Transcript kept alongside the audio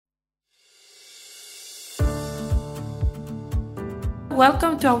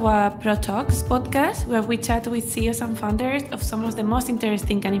welcome to our Pro Talks podcast, where we chat with CEOs and founders of some of the most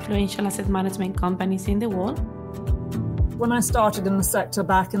interesting and influential asset management companies in the world. When I started in the sector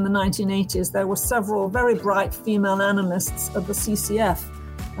back in the 1980s, there were several very bright female analysts at the CCF,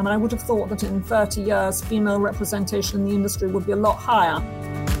 and I would have thought that in 30 years, female representation in the industry would be a lot higher.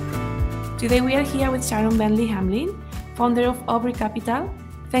 Today we are here with Sharon Bentley-Hamlyn, founder of Aubrey Capital.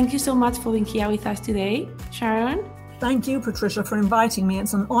 Thank you so much for being here with us today, Sharon. Thank you, Patricia, for inviting me.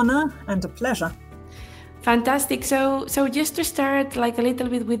 It's an honor and a pleasure. Fantastic. So just to start a little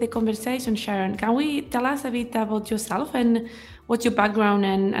bit with the conversation, Sharon, can we tell us a bit about yourself and what's your background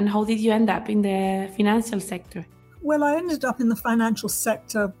and how did you end up in the financial sector? Well, I ended up in the financial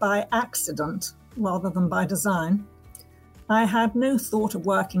sector by accident rather than by design. I had no thought of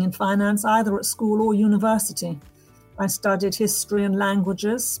working in finance either at school or university. I studied history and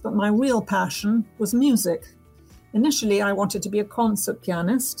languages, but my real passion was music. Initially, I wanted to be a concert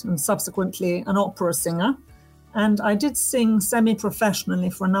pianist and subsequently an opera singer, and I did sing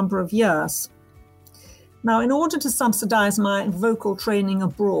semi-professionally for a number of years. Now, in order to subsidize my vocal training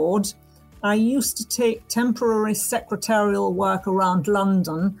abroad, I used to take temporary secretarial work around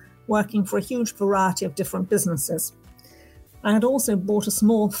London, working for a huge variety of different businesses. I had also bought a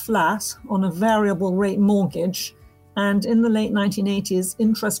small flat on a variable rate mortgage, and in the late 1980s,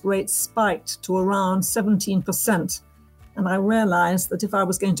 interest rates spiked to around 17%. And I realized that if I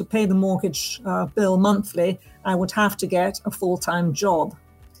was going to pay the mortgage bill monthly, I would have to get a full-time job.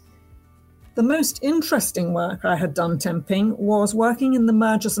 The most interesting work I had done temping was working in the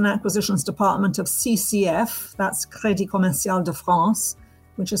mergers and acquisitions department of CCF, that's Crédit Commercial de France,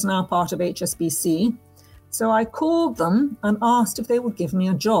 which is now part of HSBC. So I called them and asked if they would give me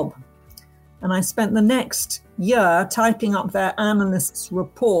a job. And I spent the next year typing up their analysts'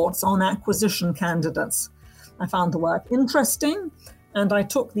 reports on acquisition candidates. I found the work interesting, and I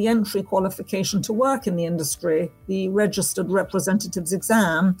took the entry qualification to work in the industry, the registered representatives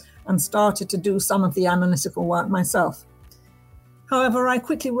exam, and started to do some of the analytical work myself. However, I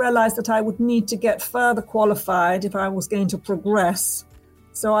quickly realized that I would need to get further qualified if I was going to progress.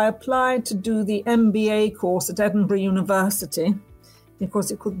 So I applied to do the MBA course at Edinburgh University,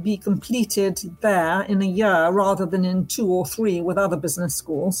 because it could be completed there in a year rather than in 2 or 3 with other business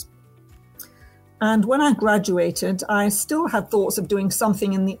schools. And when I graduated, I still had thoughts of doing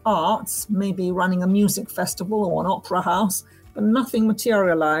something in the arts, maybe running a music festival or an opera house, but nothing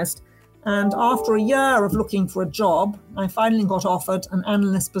materialized. And after a year of looking for a job, I finally got offered an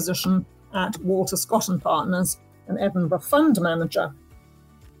analyst position at Walter Scott & Partners, an Edinburgh fund manager.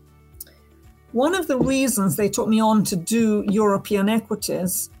 One of the reasons they took me on to do European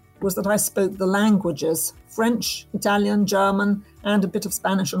equities was that I spoke the languages, French, Italian, German, and a bit of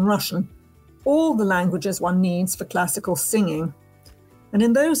Spanish and Russian, all the languages one needs for classical singing. And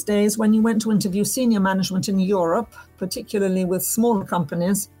in those days, when you went to interview senior management in Europe, particularly with smaller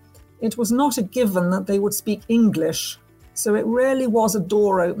companies, it was not a given that they would speak English. So it really was a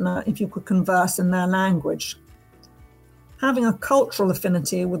door opener if you could converse in their language. Having a cultural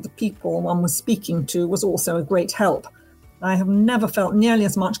affinity with the people one was speaking to was also a great help. I have never felt nearly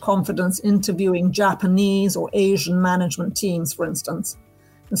as much confidence interviewing Japanese or Asian management teams, for instance.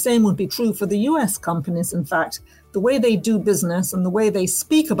 The same would be true for the US companies, in fact. The way they do business and the way they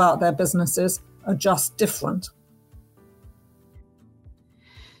speak about their businesses are just different.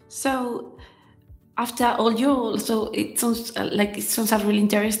 So after all it sounds a really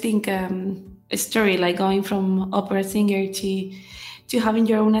interesting story, like going from opera singer to having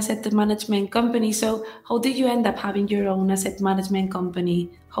your own asset management company. So how did you end up having your own asset management company?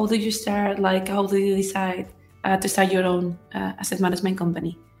 How did you start? How did you decide to start your own asset management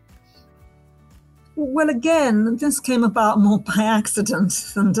company? Well, again, this came about more by accident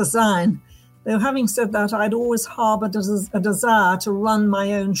than design. Though having said that, I'd always harbored a desire to run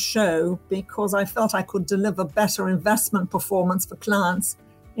my own show because I felt I could deliver better investment performance for clients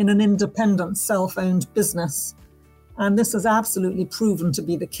in an independent, self-owned business. And this has absolutely proven to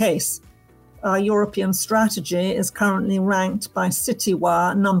be the case. Our European strategy is currently ranked by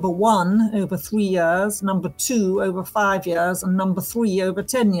Citywire number 1 over 3 years, number 2 over 5 years, and number 3 over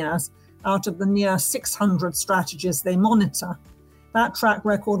 10 years out of the near 600 strategies they monitor. That track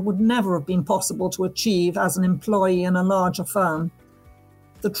record would never have been possible to achieve as an employee in a larger firm.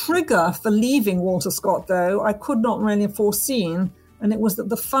 The trigger for leaving Walter Scott, though, I could not really have foreseen, and it was that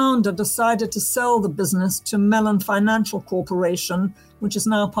the founder decided to sell the business to Mellon Financial Corporation, which is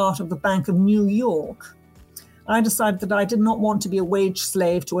now part of the Bank of New York. I decided that I did not want to be a wage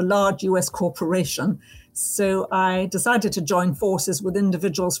slave to a large US corporation, So I decided to join forces with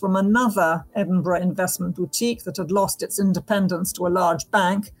individuals from another Edinburgh investment boutique that had lost its independence to a large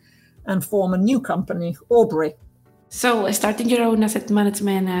bank and form a new company, Aubrey. So starting your own asset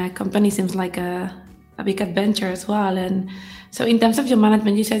management company seems like a big adventure as well. And so in terms of your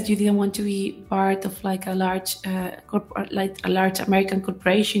management, you said you didn't want to be part of like a large American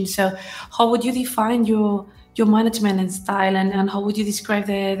corporation. So how would you define your management and style, and how would you describe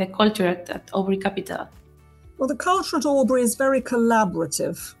the culture at Aubrey Capital? Well, the culture at Aubrey is very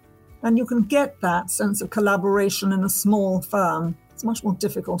collaborative, and you can get that sense of collaboration in a small firm. It's much more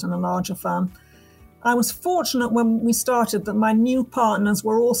difficult in a larger firm. I was fortunate when we started that my new partners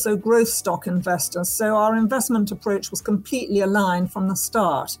were also growth stock investors, so our investment approach was completely aligned from the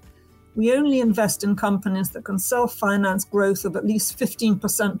start. We only invest in companies that can self-finance growth of at least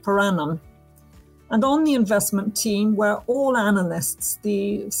 15% per annum. And on the investment team, we're all analysts.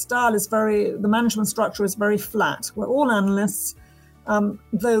 The management structure is very flat. We're all analysts,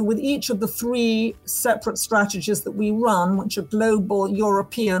 though with each of the three separate strategies that we run, which are global,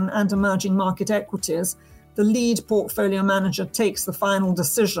 European, and emerging market equities, the lead portfolio manager takes the final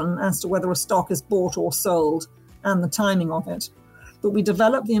decision as to whether a stock is bought or sold and the timing of it. But we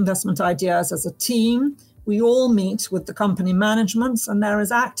develop the investment ideas as a team. We all meet with the company managements, and there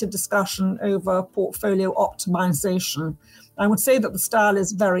is active discussion over portfolio optimization. I would say that the style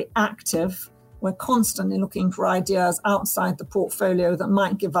is very active. We're constantly looking for ideas outside the portfolio that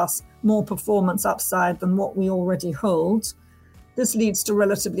might give us more performance upside than what we already hold. This leads to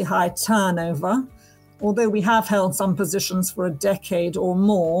relatively high turnover. Although we have held some positions for a decade or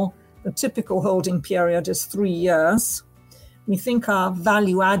more, the typical holding period is 3 years. We think our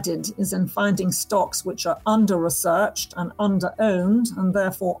value added is in finding stocks which are under-researched and under-owned and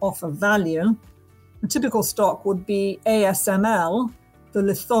therefore offer value. A typical stock would be ASML, the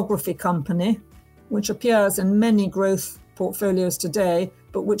lithography company, which appears in many growth portfolios today,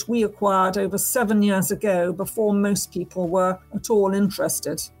 but which we acquired over 7 years ago before most people were at all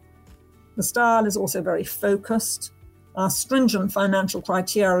interested. The style is also very focused. Our stringent financial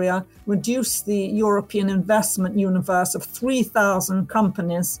criteria reduce the European investment universe of 3,000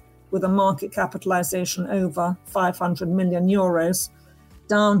 companies with a market capitalization over 500 million euros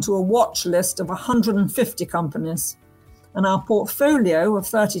down to a watch list of 150 companies. And our portfolio of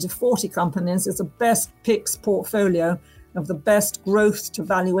 30 to 40 companies is a best picks portfolio of the best growth to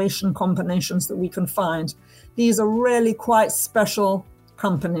valuation combinations that we can find. These are really quite special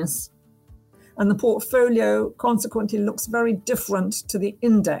companies. And the portfolio consequently looks very different to the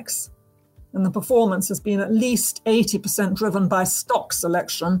index. And the performance has been at least 80% driven by stock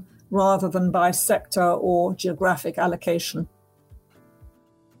selection rather than by sector or geographic allocation.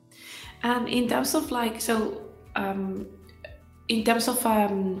 And in terms of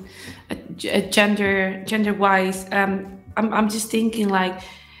gender-wise, I'm just thinking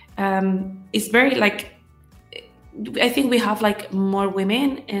it's very I think we have more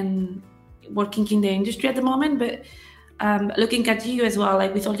women in working in the industry at the moment, but looking at you as well,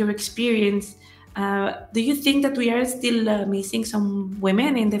 with all your experience, do you think that we are still missing some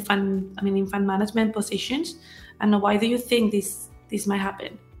women in fund management positions? And why do you think this might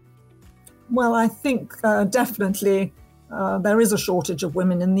happen? Well, I think definitely there is a shortage of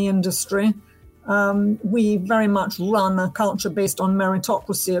women in the industry. We very much run a culture based on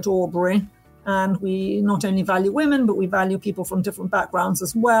meritocracy at Aubrey, and we not only value women, but we value people from different backgrounds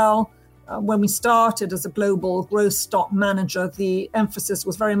as well. When we started as a global growth stock manager, the emphasis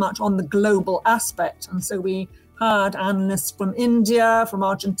was very much on the global aspect. And so we hired analysts from India, from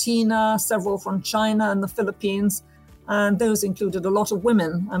Argentina, several from China and the Philippines. And those included a lot of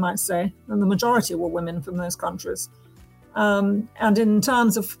women, I might say, and the majority were women from those countries. And in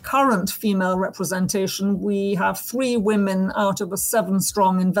terms of current female representation, we have 3 women out of a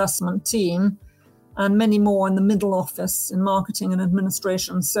 7-strong investment team and many more in the middle office in marketing and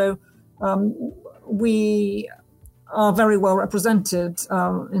administration. So we are very well represented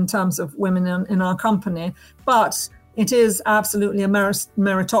in terms of women in our company, but it is absolutely a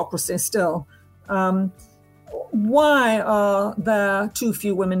meritocracy still. Why are there too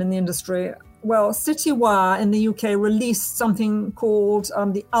few women in the industry? Well, Citywire in the UK released something called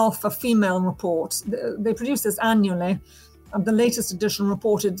the Alpha Female Report. They produce this annually. The latest edition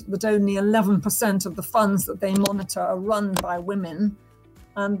reported that only 11% of the funds that they monitor are run by women,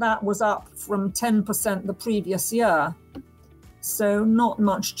 and that was up from 10% the previous year. So not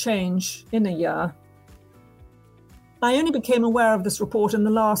much change in a year. I only became aware of this report in the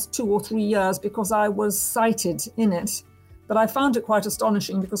last 2 or 3 years because I was cited in it. But I found it quite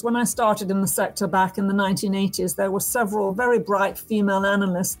astonishing because when I started in the sector back in the 1980s, there were several very bright female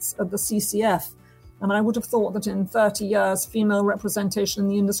analysts at the CCF. And I would have thought that in 30 years, female representation in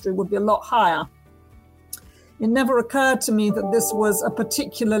the industry would be a lot higher. It never occurred to me that this was a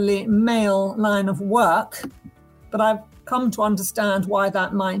particularly male line of work, but I've come to understand why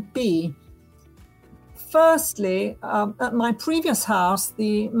that might be. Firstly, at my previous house,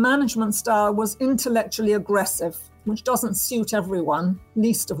 the management style was intellectually aggressive, which doesn't suit everyone,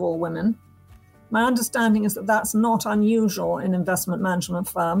 least of all women. My understanding is that that's not unusual in investment management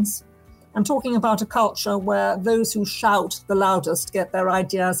firms. I'm talking about a culture where those who shout the loudest get their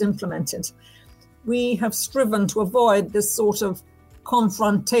ideas implemented. We have striven to avoid this sort of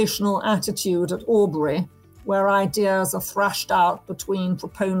confrontational attitude at Aubrey, where ideas are thrashed out between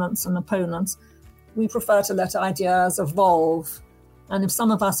proponents and opponents. We prefer to let ideas evolve. And if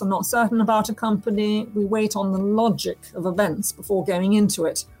some of us are not certain about a company, we wait on the logic of events before going into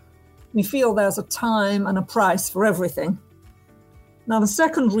it. We feel there's a time and a price for everything. Now, the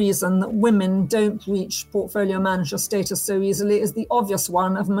second reason that women don't reach portfolio manager status so easily is the obvious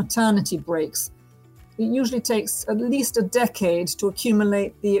one of maternity breaks. It usually takes at least a decade to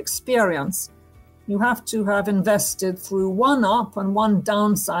accumulate the experience. You have to have invested through one up and one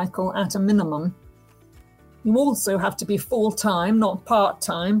down cycle at a minimum. You also have to be full-time, not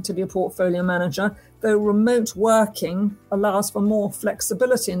part-time, to be a portfolio manager, though remote working allows for more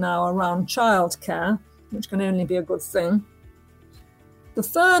flexibility now around childcare, which can only be a good thing. The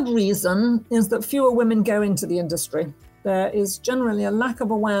third reason is that fewer women go into the industry. There is generally a lack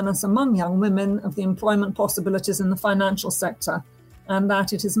of awareness among young women of the employment possibilities in the financial sector, and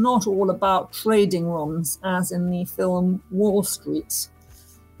that it is not all about trading rooms, as in the film Wall Street.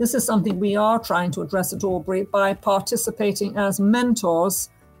 This is something we are trying to address at Aubrey by participating as mentors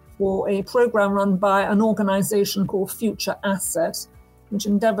for a program run by an organization called Future Asset, which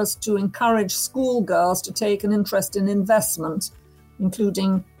endeavors to encourage schoolgirls to take an interest in investment,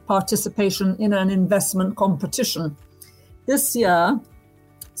 including participation in an investment competition. This year,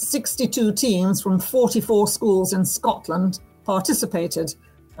 62 teams from 44 schools in Scotland participated,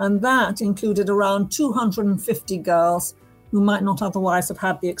 and that included around 250 girls who might not otherwise have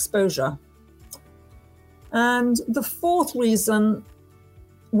had the exposure. And the fourth reason,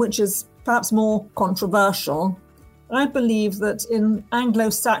 which is perhaps more controversial, I believe that in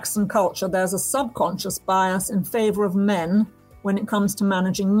Anglo-Saxon culture, there's a subconscious bias in favor of men when it comes to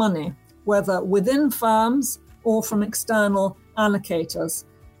managing money, whether within firms or from external allocators,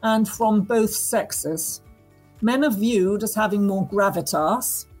 and from both sexes. Men are viewed as having more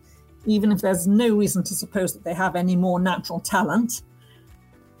gravitas, even if there's no reason to suppose that they have any more natural talent.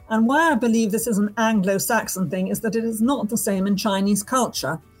 And why I believe this is an Anglo-Saxon thing is that it is not the same in Chinese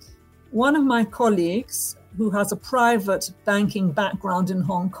culture. One of my colleagues, who has a private banking background in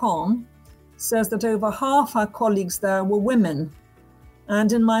Hong Kong, says that over half her colleagues there were women.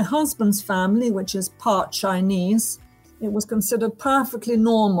 And in my husband's family, which is part Chinese, it was considered perfectly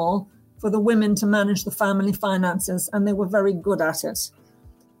normal for the women to manage the family finances, and they were very good at it.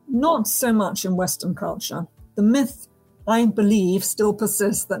 Not so much in Western culture. The myth, I believe, still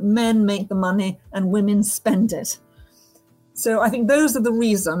persists that men make the money and women spend it. So I think those are the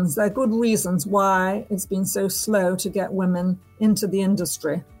reasons. They're good reasons why it's been so slow to get women into the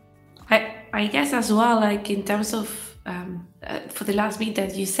industry. I guess as well, like in terms of, for the last bit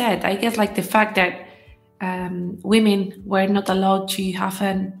that you said, I guess like the fact that women were not allowed to have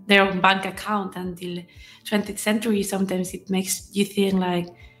their own bank account until 20th century, sometimes it makes you think like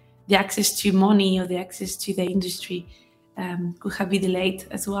the access to money or the access to the industry could have been delayed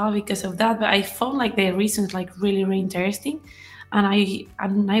as well because of that. But I found like the reasons like really, really interesting. And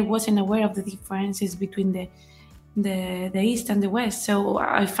I wasn't aware of the differences between the East and the West. So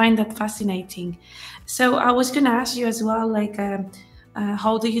I find that fascinating. So I was going to ask you as well, like,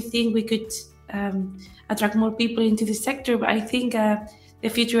 how do you think we could attract more people into the sector? But I think the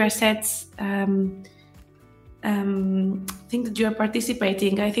Future Assets think that you are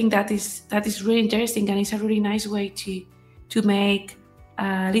participating. I think that is really interesting, and it's a really nice way to make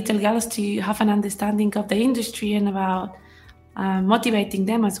little girls to have an understanding of the industry and about motivating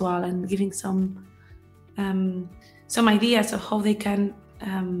them as well, and giving some ideas of how they can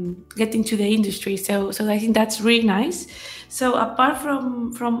get into the industry. So I think that's really nice. So apart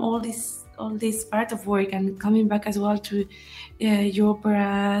from all this part of work and coming back as well to your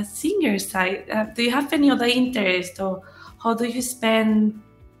opera singer side, do you have any other interest, or how do you spend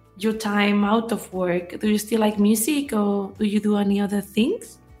your time out of work? Do you still like music, or do you do any other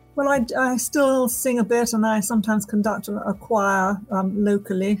things? Well, I still sing a bit, and I sometimes conduct a choir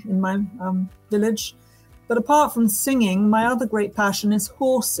locally in my village. But apart from singing, my other great passion is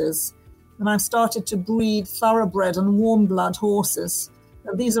horses. And I've started to breed thoroughbred and warm blood horses.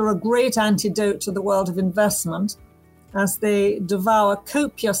 And these are a great antidote to the world of investment, as they devour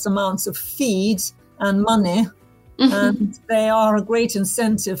copious amounts of feed and money, and they are a great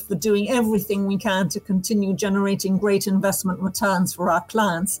incentive for doing everything we can to continue generating great investment returns for our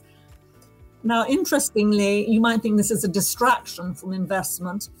clients. Now, interestingly, you might think this is a distraction from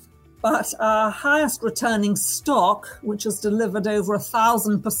investment, but our highest returning stock, which has delivered over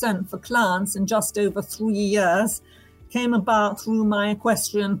 1,000% for clients in just over 3 years, came about through my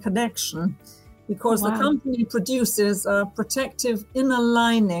equestrian connection, because the company produces a protective inner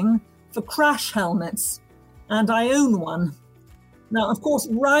lining for crash helmets, and I own one. Now, of course,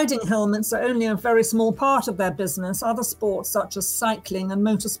 riding helmets are only a very small part of their business. Other sports such as cycling and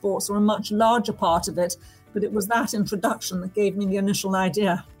motorsports are a much larger part of it, but it was that introduction that gave me the initial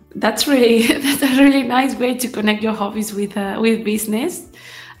idea. That's a really nice way to connect your hobbies with business.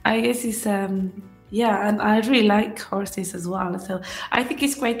 I guess it's and I really like horses as well. So I think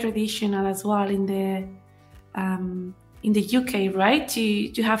it's quite traditional as well in the UK, right?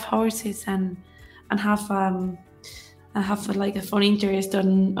 To have horses and have like a fun interest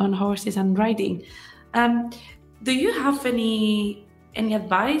on horses and riding. Do you have any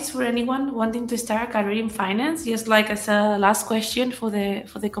advice for anyone wanting to start a career in finance? Just like as a last question for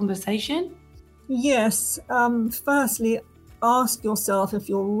the conversation. Yes. Firstly, ask yourself if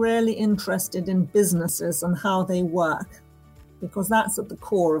you're really interested in businesses and how they work, because that's at the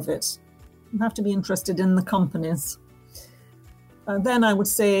core of it. You have to be interested in the companies. Then I would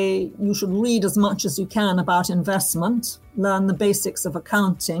say you should read as much as you can about investment, learn the basics of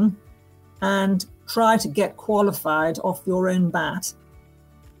accounting, and try to get qualified off your own bat.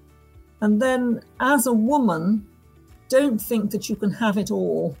 And then as a woman, don't think that you can have it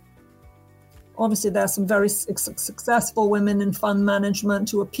all. Obviously, there are some very successful women in fund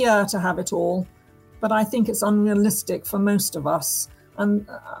management who appear to have it all, but I think it's unrealistic for most of us. And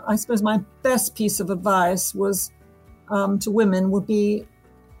I suppose my best piece of advice was to women would be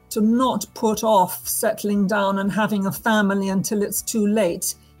to not put off settling down and having a family until it's too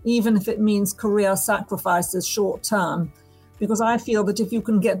late, even if it means career sacrifices short term. Because I feel that if you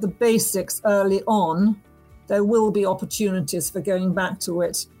can get the basics early on, there will be opportunities for going back to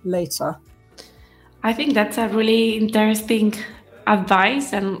it later. I think that's a really interesting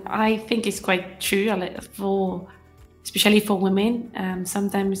advice, and I think it's quite true especially for women.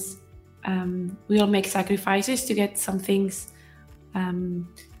 Sometimes we all make sacrifices to get some things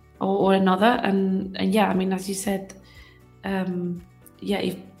or another, and I mean, as you said,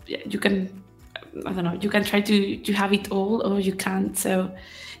 if you can, I don't know, you can try to have it all, or you can't. So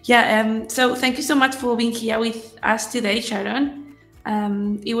so thank you so much for being here with us today, Sharon.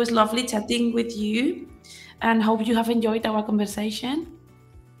 It was lovely chatting with you, and hope you have enjoyed our conversation.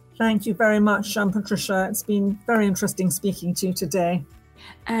 Thank you very much, Patricia. It's been very interesting speaking to you today.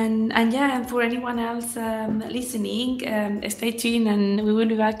 And for anyone else listening, stay tuned, and we will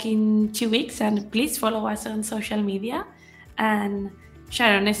be back in 2 weeks. And please follow us on social media. And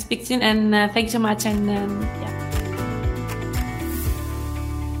Sharon, speak soon, and thanks so much. And